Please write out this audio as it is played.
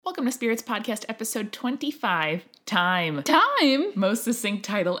Welcome to Spirits Podcast, episode 25, Time. Time? Most succinct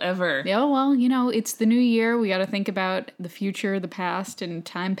title ever. Yeah, well, you know, it's the new year. We got to think about the future, the past, and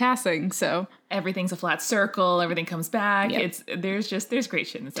time passing, so. Everything's a flat circle. Everything comes back. Yep. There's great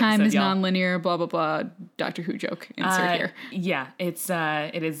shit in this time episode, is y'all. Non-linear, blah, blah, blah. Doctor Who joke. Insert here. Yeah, it's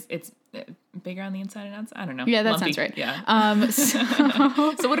bigger on the inside and outside. I don't know. Yeah, that Lumpy. sounds right. Yeah.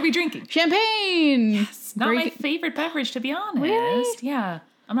 So what are we drinking? Champagne! It's not my favorite beverage, to be honest. Really? Yeah.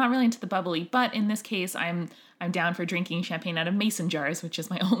 I'm not really into the bubbly, but in this case, I'm down for drinking champagne out of mason jars, which is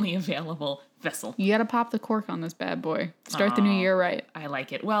my only available vessel. You gotta pop the cork on this bad boy. Start the new year right. I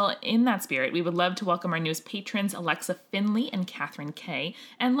like it. Well, in that spirit, we would love to welcome our newest patrons, Alexa Finley and Catherine Kay.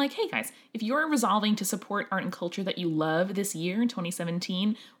 And hey guys, if you're resolving to support art and culture that you love this year in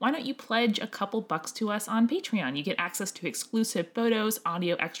 2017, why don't you pledge a couple bucks to us on Patreon? You get access to exclusive photos,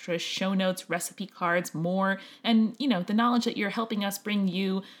 audio extras, show notes, recipe cards, more, and, the knowledge that you're helping us bring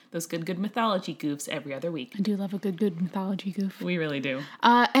you those good mythology goofs every other week. I do love a good mythology goof. We really do.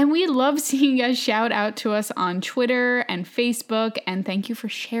 And we love seeing you guys shout out to us on Twitter and Facebook, and thank you for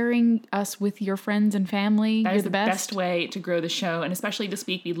sharing us with your friends and family. That You're is the best way to grow the show, and especially this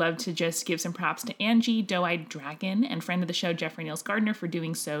week, we'd love to just give some props to Angie, Doe-Eyed Dragon, and friend of the show, Jeffrey Niels Gardner, for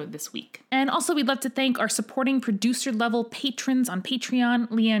doing so this week. And also, we'd love to thank our supporting producer-level patrons on Patreon,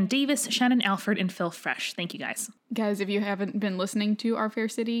 Leanne Davis, Shannon Alford, and Phil Fresh. Thank you, guys. Guys, if you haven't been listening to Our Fair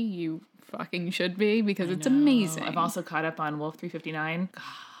City, you fucking should be, because it's amazing. I've also caught up on Wolf 359.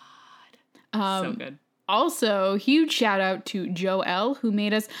 God, so good. Also, huge shout out to Joelle, who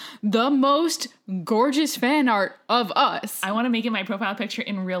made us the most gorgeous fan art of us. I want to make it my profile picture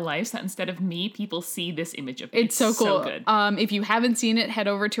in real life, so that instead of me, people see this image of me. It's so cool. So good. If you haven't seen it, head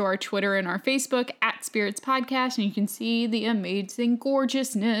over to our Twitter and our Facebook at Spirits Podcast, and you can see the amazing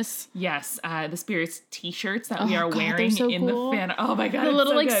gorgeousness. Yes, the Spirits t-shirts that we are wearing so in cool. the fan. Oh my God, the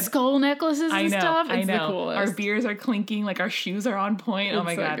little so good. skull necklaces and stuff. It's I know. the coolest. Our beers are clinking, our shoes are on point. Oh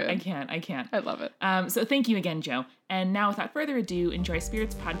my so God, good. I can't. I love it. So thank you again, Joe. And now, without further ado, enjoy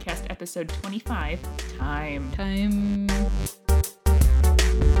Spirits Podcast episode 25, Time.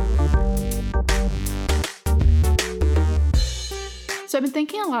 So I've been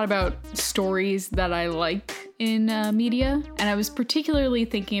thinking a lot about stories that I like in media, and I was particularly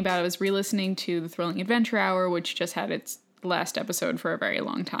thinking about, I was re-listening to The Thrilling Adventure Hour, which just had its last episode for a very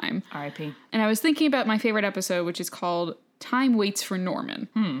long time. R.I.P. And I was thinking about my favorite episode, which is called Time Waits for Norman.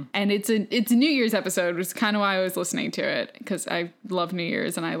 And it's a New Year's episode, which is kind of why I was listening to it, because I love New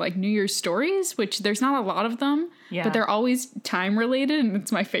Year's and I like New Year's stories, which there's not a lot of them, but they're always time related, and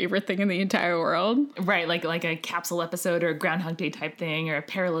it's my favorite thing in the entire world. Right, like a capsule episode or a Groundhog Day type thing or a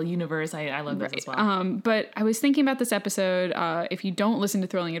parallel universe. I love those as well. But I was thinking about this episode. If you don't listen to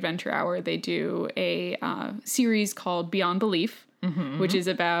Thrilling Adventure Hour, they do a series called Beyond Belief. Which is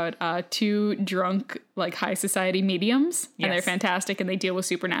about two drunk, high society mediums. Yes. And they're fantastic, and they deal with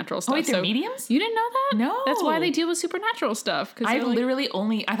supernatural stuff. Oh, wait, they're mediums? You didn't know that? No. That's why they deal with supernatural stuff. I've literally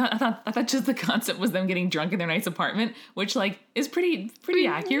only, I thought just the concept was them getting drunk in their nice apartment, which is pretty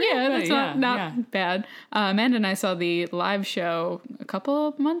accurate. Yeah, that's not bad. Amanda and I saw the live show a couple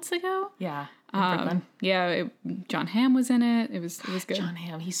of months ago. Yeah. Brooklyn. John Hamm was in it. It was good. John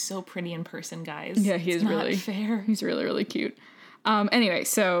Hamm, he's so pretty in person, guys. Yeah, he's really fair. He's really, really cute. Anyway,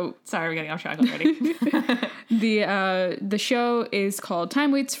 so sorry, we're getting off track already. The show is called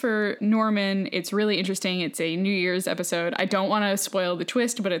Time Waits for Norman. It's really interesting. It's a New Year's episode. I don't want to spoil the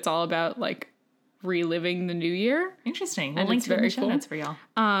twist, but it's all about reliving the new year. Interesting. We'll link to it in the show notes for y'all.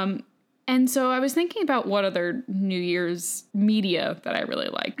 And so I was thinking about what other New Year's media that I really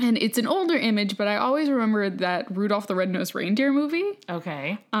like. And it's an older image, but I always remember that Rudolph the Red-Nosed Reindeer movie.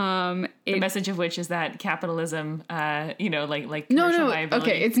 Okay. The message of which is that capitalism, commercial viability.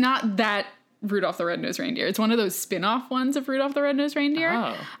 Okay, it's not that Rudolph the Red-Nosed Reindeer. It's one of those spin-off ones of Rudolph the Red-Nosed Reindeer.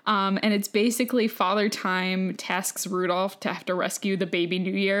 Oh. And it's basically Father Time tasks Rudolph to have to rescue the baby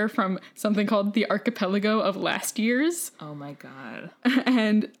New Year from something called the Archipelago of Last Years. Oh my God.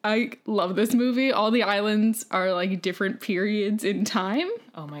 And I love this movie. All the islands are different periods in time.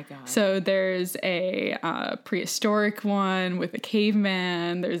 Oh my God. So there's a prehistoric one with a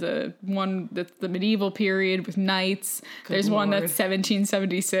caveman. There's a one that's the medieval period with knights. There's one that's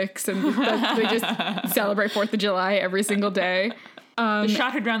 1776, and they just celebrate 4th of July every single day. The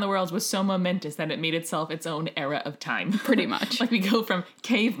shot heard around the world was so momentous that it made itself its own era of time. Pretty much. We go from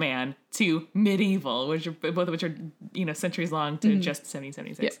caveman to medieval, both of which are centuries long, to just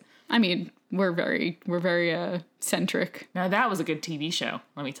 1776. Yeah. I mean, we're very centric. Now that was a good TV show,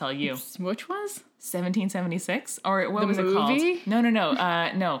 let me tell you. Which was? 1776? Or what the was movie? it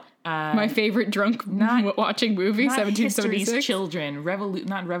called? No. My favorite drunk watching movie, Not 1776. History's Children,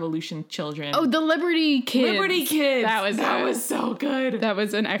 not Revolution Children. Oh, The Liberty Kids. Liberty Kids. That was so good. That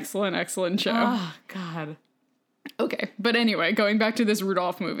was an excellent show. Oh God. Okay, but anyway, going back to this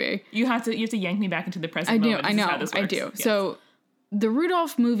Rudolph movie. You have to yank me back into the present moment. I know. Yes. So the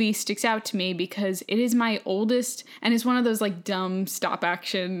Rudolph movie sticks out to me because it is my oldest, and it's one of those like dumb stop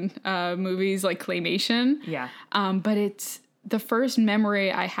action movies like claymation. Yeah. But it's the first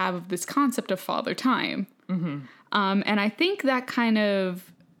memory I have of this concept of Father Time. Mm-hmm. And I think that kind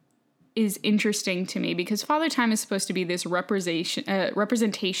of is interesting to me because Father Time is supposed to be this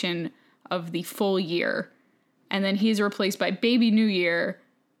representation of the full year. And then he's replaced by Baby New Year,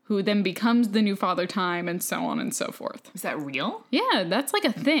 who then becomes the new Father Time, and so on and so forth. Is that real? Yeah, that's like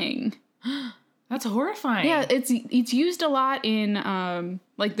a thing. That's horrifying. Yeah, it's used a lot in,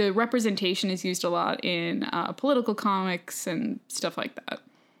 like the representation is used a lot in political comics and stuff like that.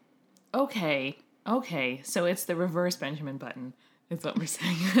 Okay. So it's the reverse Benjamin Button, is what we're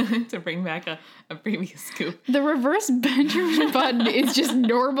saying, to bring back a previous scoop. The reverse Benjamin Button is just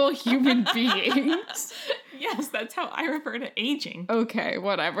normal human beings. Yes, that's how I refer to aging. Okay,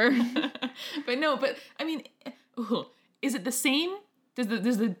 whatever. But I mean, is it the same? Does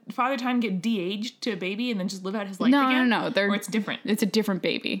the Father Time get de-aged to a baby and then just live out his life again? No. Or it's different? It's a different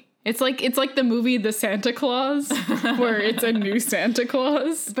baby. It's like the movie The Santa Claus, where it's a new Santa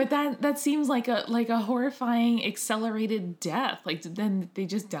Claus. But that seems like a horrifying accelerated death. Like then they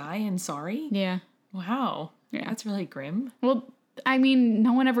just die and sorry? Yeah. Wow. Yeah. That's really grim. Well, I mean,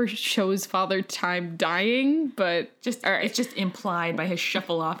 no one ever shows Father Time dying, but it's just implied by his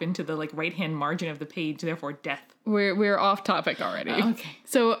shuffle off into the like right-hand margin of the page, therefore death. We're off topic already. Okay.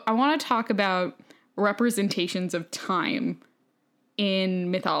 So I want to talk about representations of time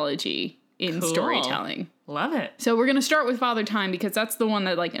in mythology, in storytelling. Love it. So we're going to start with Father Time because that's the one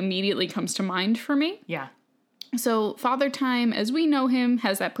that like immediately comes to mind for me. Yeah. So Father Time, as we know him,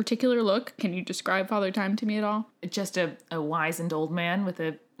 has that particular look. Can you describe Father Time to me at all? Just a wizened old man with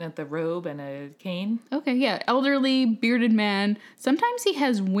the robe and a cane. Okay, yeah. Elderly, bearded man. Sometimes he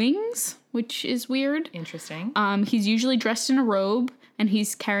has wings, which is weird. Interesting. He's usually dressed in a robe, and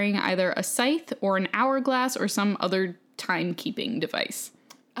he's carrying either a scythe or an hourglass or some other timekeeping device.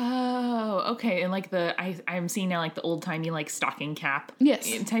 Oh, okay. And like I'm seeing now like the old timey like stocking cap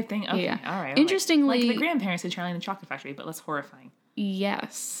type thing. Okay, yeah. All right. Interestingly, like the grandparents in Charlie and the Chocolate Factory, but less horrifying.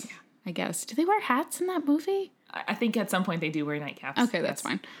 Yes, yeah. I guess. Do they wear hats in that movie? I think at some point they do wear nightcaps. Okay, that's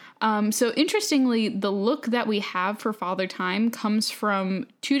fine. So interestingly, the look that we have for Father Time comes from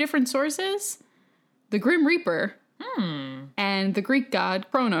two different sources: the Grim Reaper and the Greek god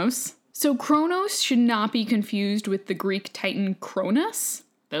Kronos. So Kronos should not be confused with the Greek titan Cronus.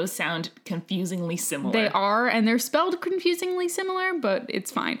 Those sound confusingly similar. They are, and they're spelled confusingly similar, but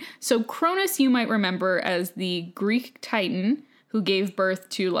it's fine. So Cronus you might remember as the Greek titan who gave birth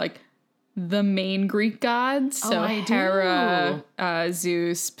to, like, the main Greek gods. So Hera,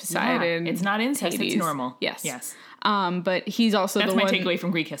 Zeus, Poseidon. Yeah, it's not incest, Hades. It's normal. Yes. But he's also that's the one... That's my takeaway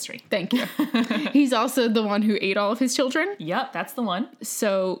from Greek history. Thank you. He's also the one who ate all of his children. Yep, that's the one.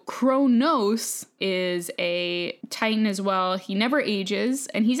 So Kronos is a titan as well. He never ages,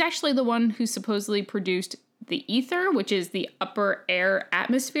 and he's actually the one who supposedly produced the ether, which is the upper air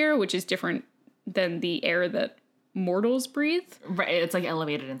atmosphere, which is different than the air that mortals breathe. Right, it's like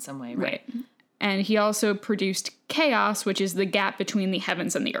elevated in some way, right? And he also produced chaos, which is the gap between the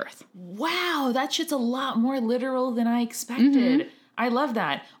heavens and the earth. Wow, that shit's a lot more literal than I expected. I love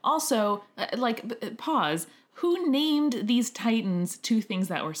that. Also, pause. Who named these titans two things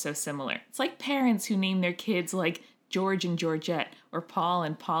that were so similar? It's like parents who name their kids like George and Georgette, or Paul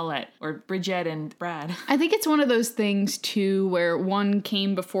and Paulette, or Bridget and Brad. I think it's one of those things, too, where one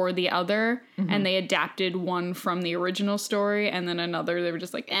came before the other, and they adapted one from the original story, and then another, they were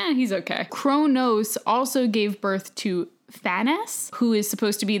just like, he's okay. Kronos also gave birth to Thanos, who is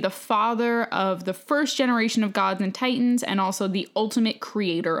supposed to be the father of the first generation of gods and titans, and also the ultimate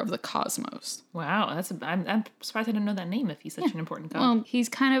creator of the cosmos. Wow, I'm surprised I didn't know that name if he's such an important god. Well, he's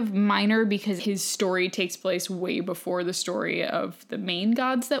kind of minor because his story takes place way before the story of the main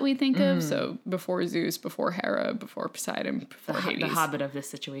gods that we think of. So before Zeus, before Hera, before Poseidon, before Hades. The Hobbit of this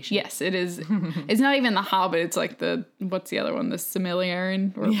situation. Yes, it is. It's not even the Hobbit. It's like what's the other one? The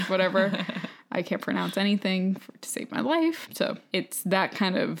Silmarillion or whatever. I can't pronounce anything to save my life. So it's that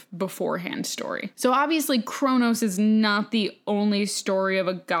kind of beforehand story. So obviously Kronos is not the only story of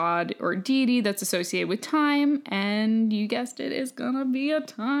a god or deity that's associated with time. And you guessed it, is gonna be a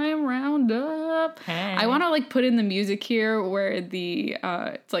time roundup. Hey. I want to put in the music here where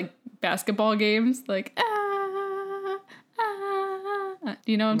it's like basketball games.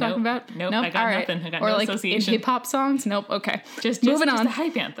 Do you know what I'm Nope. talking about? Nope, I got nothing. I got or no like association. in hip hop songs? Nope. Okay. Just moving on. a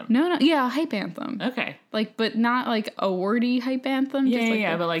hype anthem. No, yeah, a hype anthem. Okay. Like, but not like a wordy hype anthem. Yeah, just like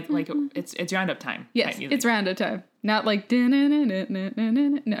yeah, the- but like it's roundup time. yes, type music. it's round of time. Not like no.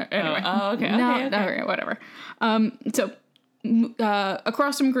 Anyway, okay, no, okay. all right, whatever. So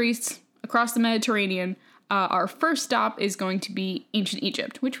across from Greece, across the Mediterranean. Our first stop is going to be ancient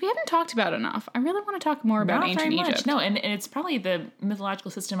Egypt, which we haven't talked about enough. I really want to talk more about Not ancient very much. Egypt. No, and it's probably the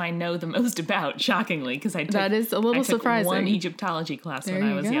mythological system I know the most about, shockingly, because That is a little surprising. One Egyptology class when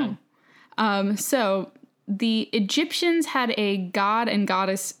I was you go. young. So the Egyptians had a god and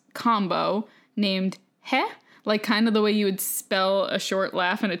goddess combo named He, like kind of the way you would spell a short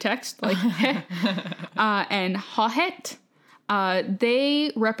laugh in a text, like He, and Hahet.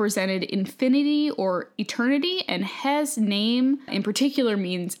 They represented infinity or eternity, and He's name in particular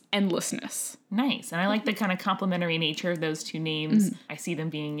means endlessness. Nice. And I like the kind of complementary nature of those two names. I see them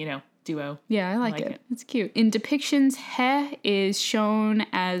being, duo. Yeah, I like it. It's cute. In depictions, He is shown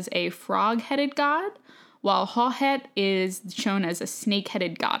as a frog-headed god, while Hahet is shown as a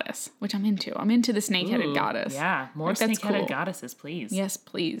snake-headed goddess, which I'm into. I'm into the snake-headed goddess. Yeah, more Like, that's snake-headed cool. goddesses, please. Yes,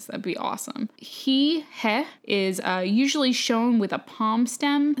 please. That'd be awesome. He is usually shown with a palm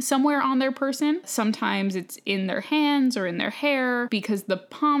stem somewhere on their person. Sometimes it's in their hands or in their hair because the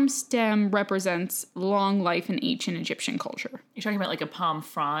palm stem represents long life in ancient Egyptian culture. You're talking about like a palm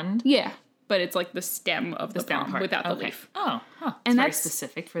frond? Yeah, but it's like the stem of the stem palm part. without the Okay. leaf. Oh, huh. And Very that's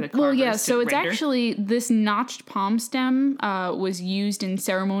specific for the carvers. Well, yeah, to so it's render. actually this notched palm stem was used in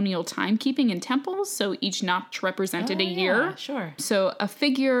ceremonial timekeeping in temples, so each notch represented a year. Yeah, sure. So a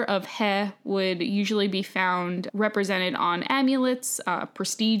figure of He would usually be found represented on amulets,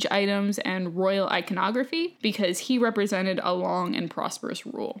 prestige items, and royal iconography because he represented a long and prosperous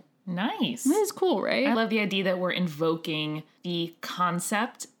rule. Nice. That is cool, right? I love the idea that we're invoking the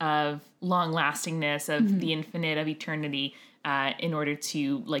concept of long-lastingness, of the infinite, of eternity, in order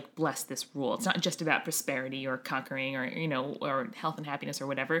to like bless this rule. It's not just about prosperity or conquering or or health and happiness or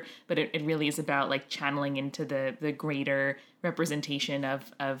whatever, but it really is about like channeling into the greater representation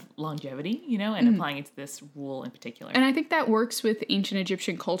of longevity, and applying it to this rule in particular. And I think that works with ancient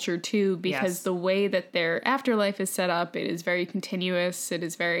Egyptian culture too, because Yes. the way that their afterlife is set up, it is very continuous. It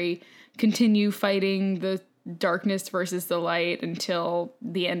is very continue fighting the darkness versus the light until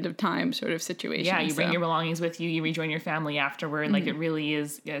the end of time sort of situation. Yeah, you bring So- your belongings with you. You rejoin your family afterward. Like it really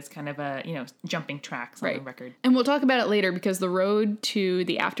is kind of a jumping tracks on the record. And we'll talk about it later because the road to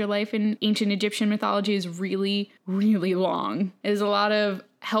the afterlife in ancient Egyptian mythology is really, really long. There's a lot of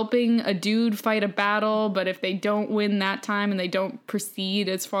helping a dude fight a battle, but if they don't win that time and they don't proceed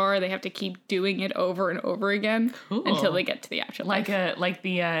as far, they have to keep doing it over and over again until they get to the afterlife. Like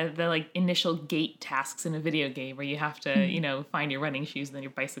the initial gate tasks in a video game where you have to find your running shoes and then your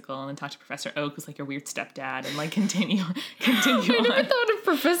bicycle and then talk to Professor Oak, who's like your weird stepdad, and like continue I never on. thought of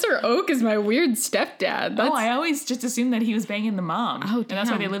Professor Oak as my weird stepdad. That's, I always just assumed that he was banging the mom. Oh, and that's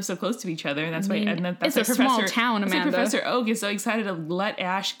why damn. they live so close to each other. And that's why it's a small town, that's why Amanda. Professor Oak is so excited to let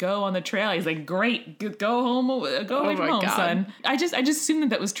Ash go on the trail. He's like, "Great, go home, go away from my home, God. son." I just assumed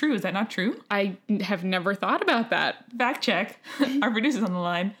that was true. Is that not true? I have never thought about that. Fact check. Our producer's on the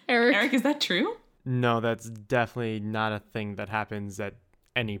line. Eric, is that true? No, that's definitely not a thing that happens at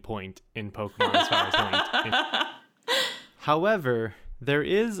any point in Pokemon as far as linked. However, there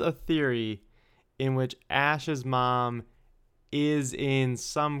is a theory in which Ash's mom is in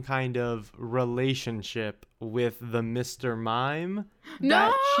some kind of relationship with the Mr. Mime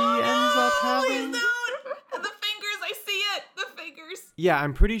that she ends up having. The fingers, I see it. The fingers. Yeah,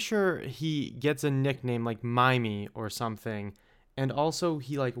 I'm pretty sure he gets a nickname like Mimey or something. And also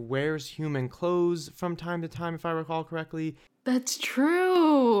he like wears human clothes from time to time, if I recall correctly. that's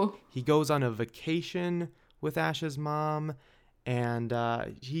true. He goes on a vacation with Ash's mom, and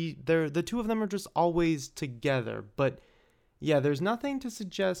the two of them are just always together. But yeah, there's nothing to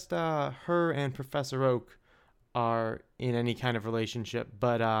suggest her and Professor Oak are in any kind of relationship,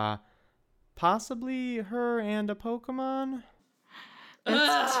 but possibly her and a Pokemon?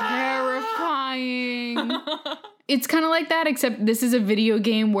 That's terrifying. It's kind of like that, except this is a video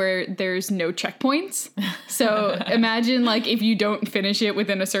game where there's no checkpoints. So imagine like if you don't finish it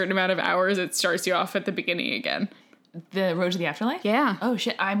within a certain amount of hours, it starts you off at the beginning again. The Road to the Afterlife? Yeah. Oh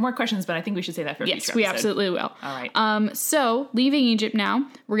shit, I have more questions, but I think we should say that for a Yes, future we episode. absolutely will. All right. So leaving Egypt now,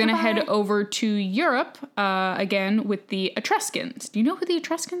 we're going to Bye-bye. head over to Europe again with the Etruscans. Do you know who the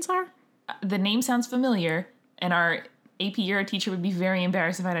Etruscans are? The name sounds familiar, and our AP Euro teacher would be very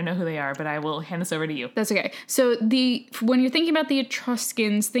embarrassed if I don't know who they are, but I will hand this over to you. That's okay. So when you're thinking about the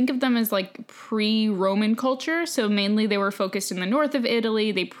Etruscans, think of them as like pre-Roman culture. So mainly they were focused in the north of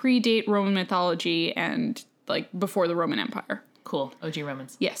Italy. They predate Roman mythology and like before the Roman Empire. Cool. OG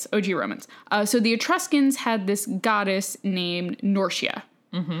Romans. Yes, OG Romans. So the Etruscans had this goddess named Norcia.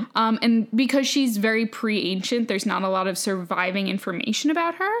 Mm-hmm. And because she's very pre-ancient, there's not a lot of surviving information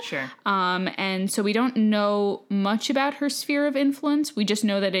about her. Sure. And so we don't know much about her sphere of influence. We just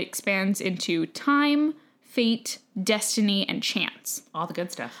know that it expands into time, fate, destiny, and chance. All the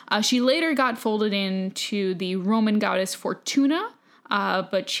good stuff. She later got folded into the Roman goddess Fortuna,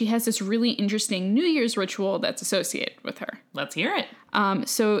 but she has this really interesting New Year's ritual that's associated with her. Let's hear it.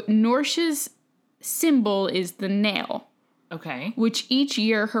 So Norcia's symbol is the nail. Okay. Which each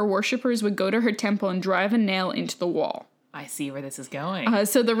year her worshippers would go to her temple and drive a nail into the wall. I see where this is going.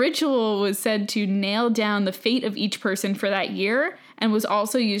 So the ritual was said to nail down the fate of each person for that year and was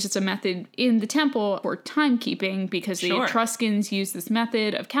also used as a method in the temple for timekeeping because the Etruscans used this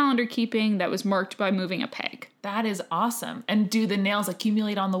method of calendar keeping that was marked by moving a peg. That is awesome. And do the nails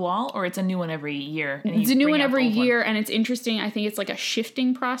accumulate on the wall, or it's a new one every year? It's a new one every year, and it's interesting. I think it's like a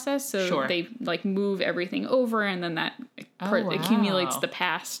shifting process. So they like move everything over, and then that accumulates the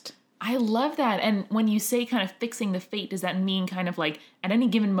past. I love that. And when you say kind of fixing the fate, does that mean kind of like at any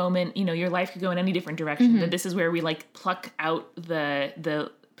given moment, you know, your life could go in any different direction, Mm-hmm. that this is where we like pluck out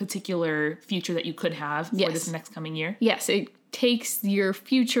the particular future that you could have for this next coming year? Yes, it takes your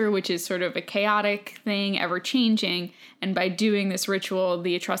future, which is sort of a chaotic thing, ever changing, and by doing this ritual,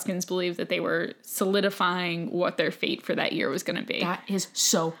 the Etruscans believed that they were solidifying what their fate for that year was going to be. That is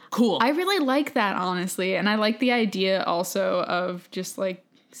so cool. I really like that, honestly, and I like the idea also of just like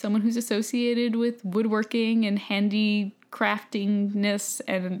someone who's associated with woodworking and handicraftingness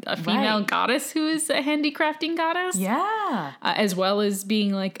and a female goddess who is a handicrafting goddess. Yeah. As well as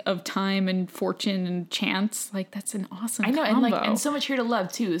being like of time and fortune and chance. Like that's an awesome combo. and so much here to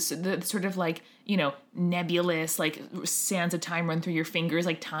love too. So the sort of like, you know, nebulous, like sands of time run through your fingers.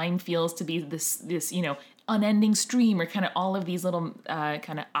 Like time feels to be this, you know, unending stream, or kind of all of these little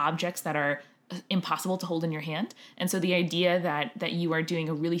kind of objects that are impossible to hold in your hand. And so the idea that you are doing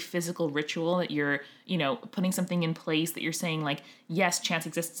a really physical ritual, that you're, you know, putting something in place, that you're saying like, yes, chance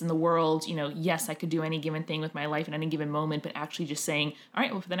exists in the world, you know, yes, I could do any given thing with my life in any given moment, but actually just saying, all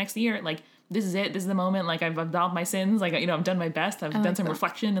right, well, for the next year, like, this is it, this is the moment, like, I've absolved my sins, like, you know, I've done my best, I've done some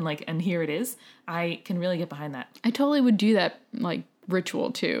reflection, and like, and here it is. I can really get behind that. I totally would do that, like,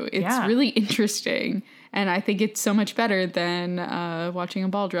 ritual too. It's really interesting, and I think it's so much better than watching a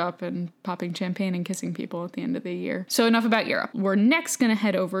ball drop and popping champagne and kissing people at the end of the year. So enough about Europe. We're next gonna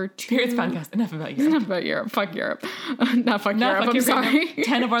head over to Spirits Podcast. Enough about Europe. Enough about Europe. Fuck Europe. Not fuck Europe. I'm sorry.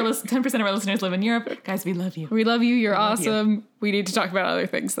 10% of our listeners live in Europe. Guys, we love you. We love you. You're awesome. We need to talk about other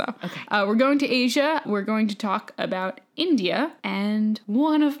things though. Okay. We're going to Asia. We're going to talk about India and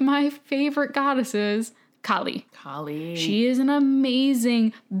one of my favorite goddesses, Kali. Kali. She is an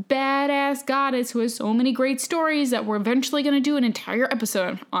amazing, badass goddess who has so many great stories that we're eventually going to do an entire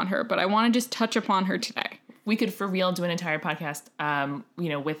episode on her, but I want to just touch upon her today. We could for real do an entire podcast, you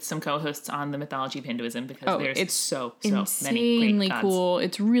know, with some co-hosts on the mythology of Hinduism, because there's so many insanely great gods. Cool.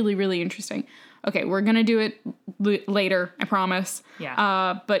 It's really, really interesting. Okay, we're going to do it later, I promise.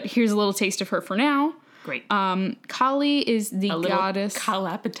 Yeah. But here's a little taste of her for now. Great. Kali is the goddess. Kal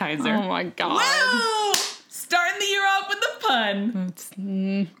appetizer. Oh my god. Wow! Starting the year off with the pun.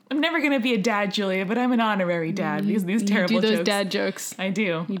 I'm never going to be a dad, Julia, but I'm an honorary dad because of these terrible jokes. You do those dad jokes. I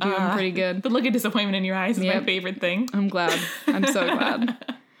do. You do them pretty good. The look of disappointment in your eyes is my favorite thing. I'm glad. I'm so glad.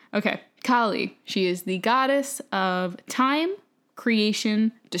 Okay, Kali. She is the goddess of time,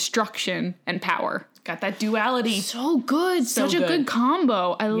 creation, destruction, and power. Got that duality. So good. Such a good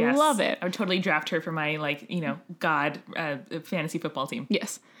combo. I love it. I would totally draft her for my, like, you know, god fantasy football team.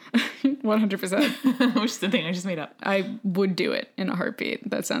 Yes. 100%. Which is the thing I just made up. I would do it in a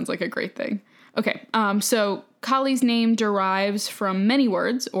heartbeat. That sounds like a great thing. Okay. So Kali's name derives from many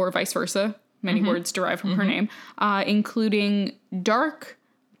words, or vice versa. Many words derive from her name, including dark,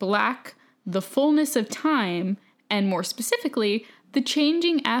 black, the fullness of time, and more specifically, the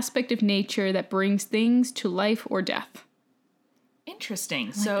changing aspect of nature that brings things to life or death.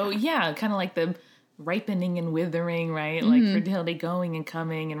 Interesting. So, yeah, kind of like the ripening and withering, right? Like fertility going and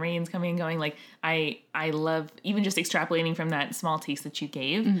coming and rains coming and going. Like, I love, even just extrapolating from that small taste that you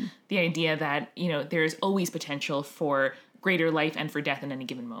gave, the idea that, you know, there's always potential for greater life and for death in any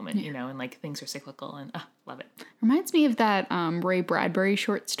given moment, you know, and like things are cyclical and love it. Reminds me of that Ray Bradbury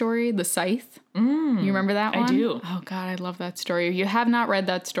short story, The Scythe. You remember that one? I do. Oh, God, I love that story. If you have not read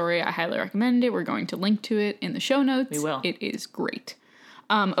that story, I highly recommend it. We're going to link to it in the show notes. We will. It is great.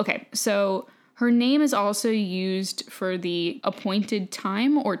 Okay, so her name is also used for the appointed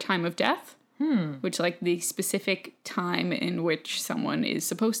time or time of death, which like the specific time in which someone is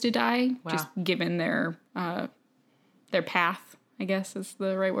supposed to die, just given their path, I guess is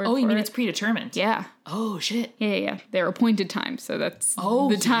the right word. Oh, you mean it. it's predetermined? Yeah. Oh, shit. Yeah. Their appointed time. So that's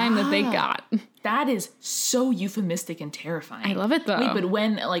the time that they got. That is so euphemistic and terrifying. I love it, though. Wait, but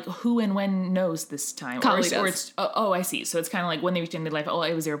when, like, who and when knows this time? Kali or does. it's, I see. So it's kind of like when they reached the end of life,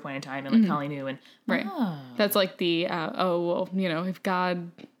 it was their appointed time, and like Kali knew, and Right. That's like the, if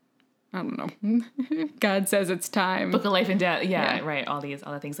God, I don't know, if God says it's time. Book of Life and Death. Yeah, right. All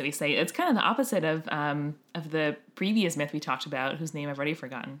the things that we say. It's kind of the opposite of the previous myth we talked about, whose name I've already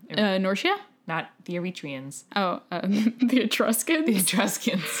forgotten. Norcia? Not the Eretrians. Oh, the Etruscans? The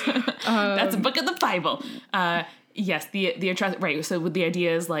Etruscans. That's a book of the Bible. Yes, the Etruscans. Right. So the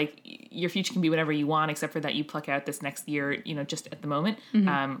idea is like your future can be whatever you want, except for that you pluck out this next year, you know, just at the moment.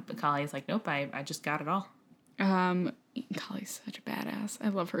 But Kali is like, nope, I just got it all. Kali's such a badass. I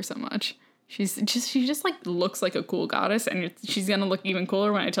love her so much. She just like looks like a cool goddess, and she's gonna look even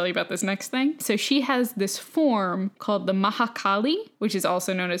cooler when I tell you about this next thing. So she has this form called the Mahakali, which is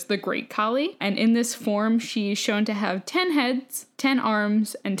also known as the Great Kali, and in this form she's shown to have 10 heads, 10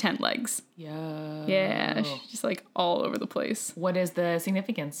 arms, and 10 legs. Yeah, she's just like all over the place. What is the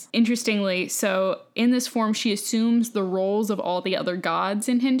significance? Interestingly, so in this form she assumes the roles of all the other gods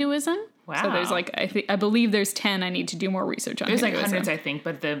in Hinduism. Wow. So there's like, I believe there's 10. I need to do more research on There's Hinduism. like hundreds, I think,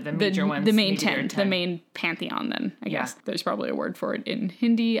 but the major ones. The main maybe there 10, are the main pantheon then, I guess. There's probably a word for it in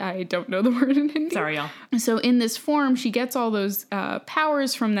Hindi. I don't know the word in Hindi. Sorry, y'all. So in this form, she gets all those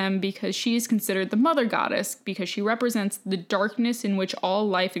powers from them because she is considered the mother goddess because she represents the darkness in which all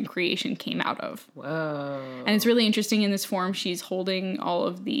life and creation came out of. Whoa. And it's really interesting in this form, she's holding all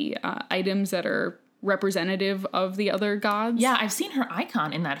of the items that are representative of the other gods. Yeah, I've seen her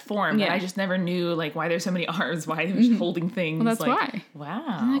icon in that form, but I just never knew like why there's so many arms, why she's holding things. Well, that's like, why.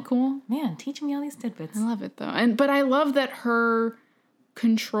 Wow. Isn't that cool? Man, teaching me all these tidbits. I love it though. But I love that her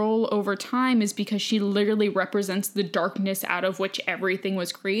control over time is because she literally represents the darkness out of which everything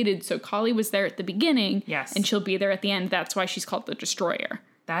was created. So Kali was there at the beginning. Yes. And she'll be there at the end. That's why she's called the Destroyer.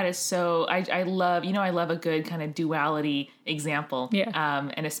 That is so, I love a good kind of duality example. Yeah.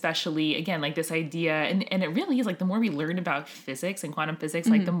 And especially, again, like this idea, and it really is like the more we learn about physics and quantum physics,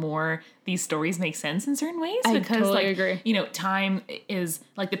 like the more these stories make sense in certain ways. I Because totally like, agree. you know, time is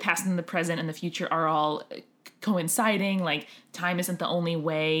like the past and the present and the future are all coinciding. Like time isn't the only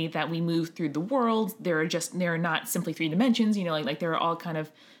way that we move through the world. There are not simply 3 dimensions, you know, like there are all kind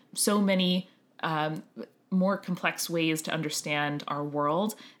of so many, more complex ways to understand our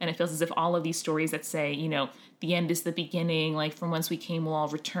world. And it feels as if all of these stories that say, you know, the end is the beginning, like from whence we came will all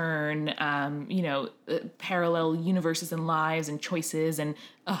return, parallel universes and lives and choices. And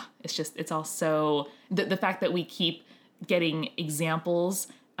it's all so, the fact that we keep getting examples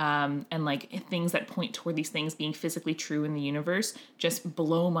and like things that point toward these things being physically true in the universe just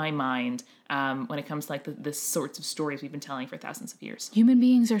blow my mind when it comes to like the sorts of stories we've been telling for thousands of years. Human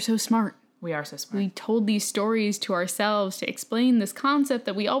beings are so smart. We are so smart. We told these stories to ourselves to explain this concept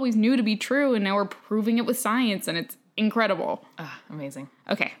that we always knew to be true, and now we're proving it with science, and it's incredible. Amazing.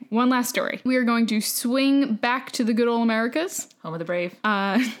 Okay, one last story. We are going to swing back to the good old Americas. Home of the brave.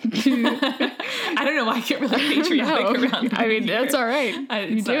 I don't know why I get really patriotic around that. I mean, that's all right.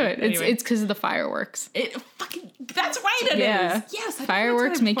 You do it. Anyway. It's because of the fireworks. That's right, it is. Yes.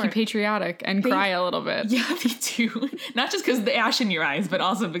 Fireworks make you patriotic and cry a little bit. Yeah, they do. Not just because of the ash in your eyes, but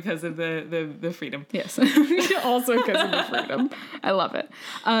also because of the freedom. Yes. Also because of the freedom. I love it.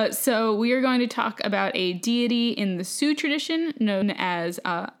 So we are going to talk about a deity in the Sioux tradition known as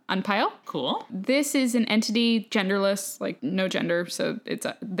Anpayo. Cool. This is an entity, genderless, like no gender, so it's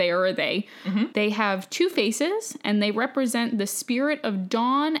a they or a they. Mm-hmm. They have 2 faces, and they represent the spirit of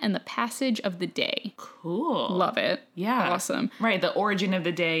dawn and the passage of the day. Cool. Love it. Yeah. Awesome. Right, the origin of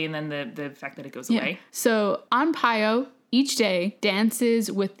the day and then the fact that it goes away. So Anpayo each day dances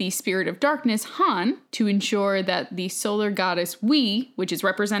with the spirit of darkness, Han, to ensure that the solar goddess We, which is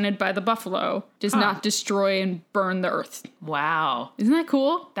represented by the buffalo, does not destroy and burn the earth. Wow. Isn't that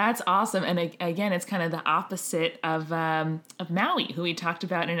cool? That's awesome. And again, it's kind of the opposite of Maui, who we talked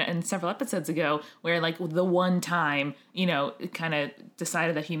about in several episodes ago, where like the one time, you know, kind of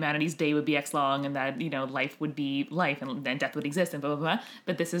decided that humanity's day would be X long and that, you know, life would be life and then death would exist and blah, blah, blah.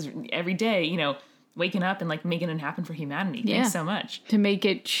 But this is every day, you know, waking up and like making it happen for humanity. Yeah. Thanks so much. To make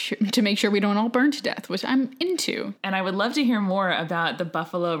sure we don't all burn to death, which I'm into. And I would love to hear more about the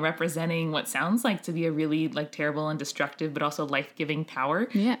buffalo representing what sounds like to be a really like terrible and destructive, but also life-giving power.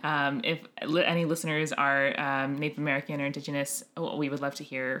 Yeah. If any listeners are Native American or Indigenous, we would love to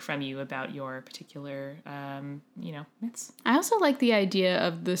hear from you about your particular, myths. I also like the idea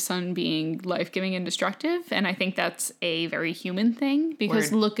of the sun being life-giving and destructive, and I think that's a very human thing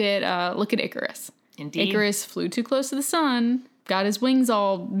because look at Icarus. Indeed. Icarus flew too close to the sun, got his wings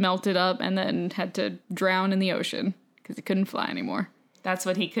all melted up, and then had to drown in the ocean because he couldn't fly anymore. That's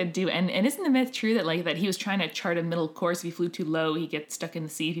what he could do. And isn't the myth true that he was trying to chart a middle course? If he flew too low, he'd get stuck in the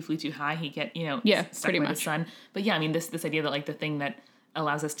sea. If he flew too high, he'd get, stuck pretty by much the sun. But yeah, I mean, this idea that like the thing that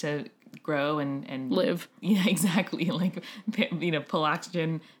allows us to grow and live. Yeah, exactly. Like, pull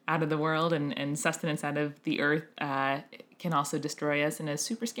oxygen out of the world and sustenance out of the earth can also destroy us in a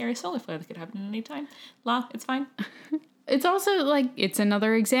super scary solar flare that could happen at any time. It's fine. It's also like, it's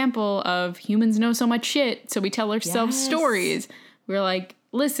another example of humans know so much shit, so we tell ourselves stories. We're like,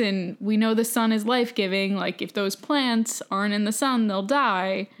 listen, we know the sun is life-giving. Like, if those plants aren't in the sun, they'll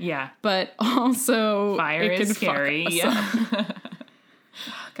die. Yeah. But also, fire it is can scary. Fuck us up.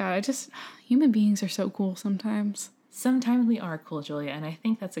 God, human beings are so cool sometimes. Sometimes we are cool, Julia, and I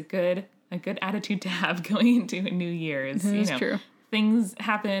think that's a good attitude to have going into a new year. Is true. Things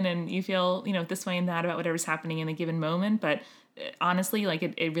happen and you feel, this way and that about whatever's happening in a given moment. But honestly, like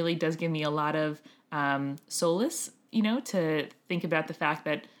it really does give me a lot of solace, to think about the fact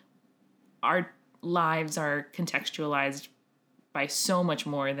that our lives are contextualized by so much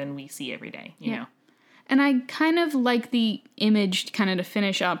more than we see every day, you know. And I kind of like the image kind of to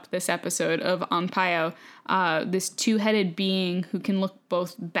finish up this episode of Anpaio, this two-headed being who can look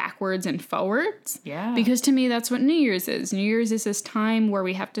both backwards and forwards. Yeah. Because to me, that's what New Year's is. New Year's is this time where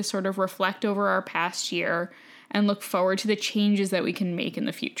we have to sort of reflect over our past year and look forward to the changes that we can make in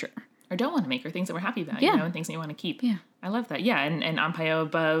the future. Or don't want to make, or things that we're happy about, and things that you want to keep. Yeah. I love that. Yeah, and Anpaio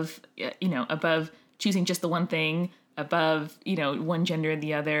above choosing just the one thing, above, one gender or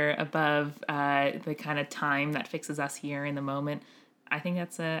the other, above the kind of time that fixes us here in the moment. I think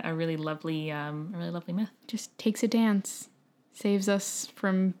that's a really lovely myth. Just takes a dance, saves us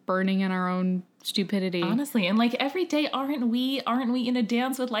from burning in our own stupidity. Honestly, and like every day, aren't we in a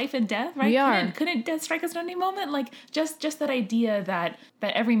dance with life and death, right? We are. Couldn't death strike us at any moment? Like just that idea that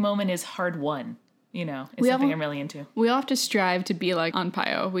every moment is hard won. Is something I'm really into. We all have to strive to be like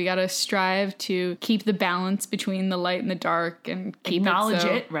Anpaio. We got to strive to keep the balance between the light and the dark and keep acknowledge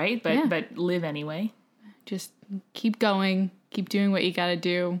it, right? But live anyway. Just keep going. Keep doing what you got to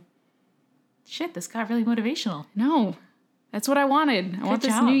do. Shit, this got really motivational. No, that's what I wanted. I want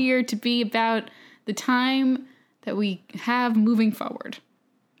this new year to be about the time that we have moving forward.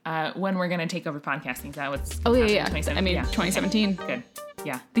 When we're going to take over podcasting. That was 2017. Good.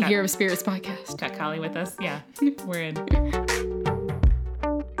 Yeah. The Year of Spirits podcast. Got Kali with us. Yeah. We're in.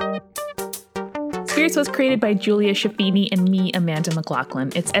 Spirits was created by Julia Schaffini and me, Amanda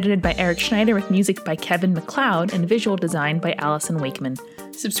McLaughlin. It's edited by Eric Schneider with music by Kevin MacLeod and visual design by Allison Wakeman.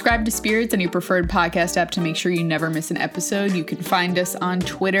 Subscribe to Spirits on your preferred podcast app to make sure you never miss an episode. You can find us on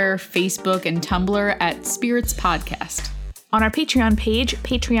Twitter, Facebook, and Tumblr at Spirits Podcast. On our Patreon page,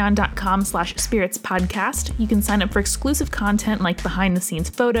 patreon.com/spiritspodcast, you can sign up for exclusive content like behind-the-scenes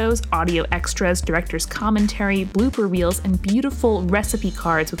photos, audio extras, director's commentary, blooper reels, and beautiful recipe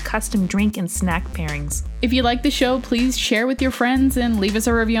cards with custom drink and snack pairings. If you like the show, please share with your friends and leave us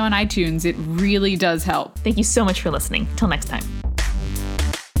a review on iTunes. It really does help. Thank you so much for listening. Till next time.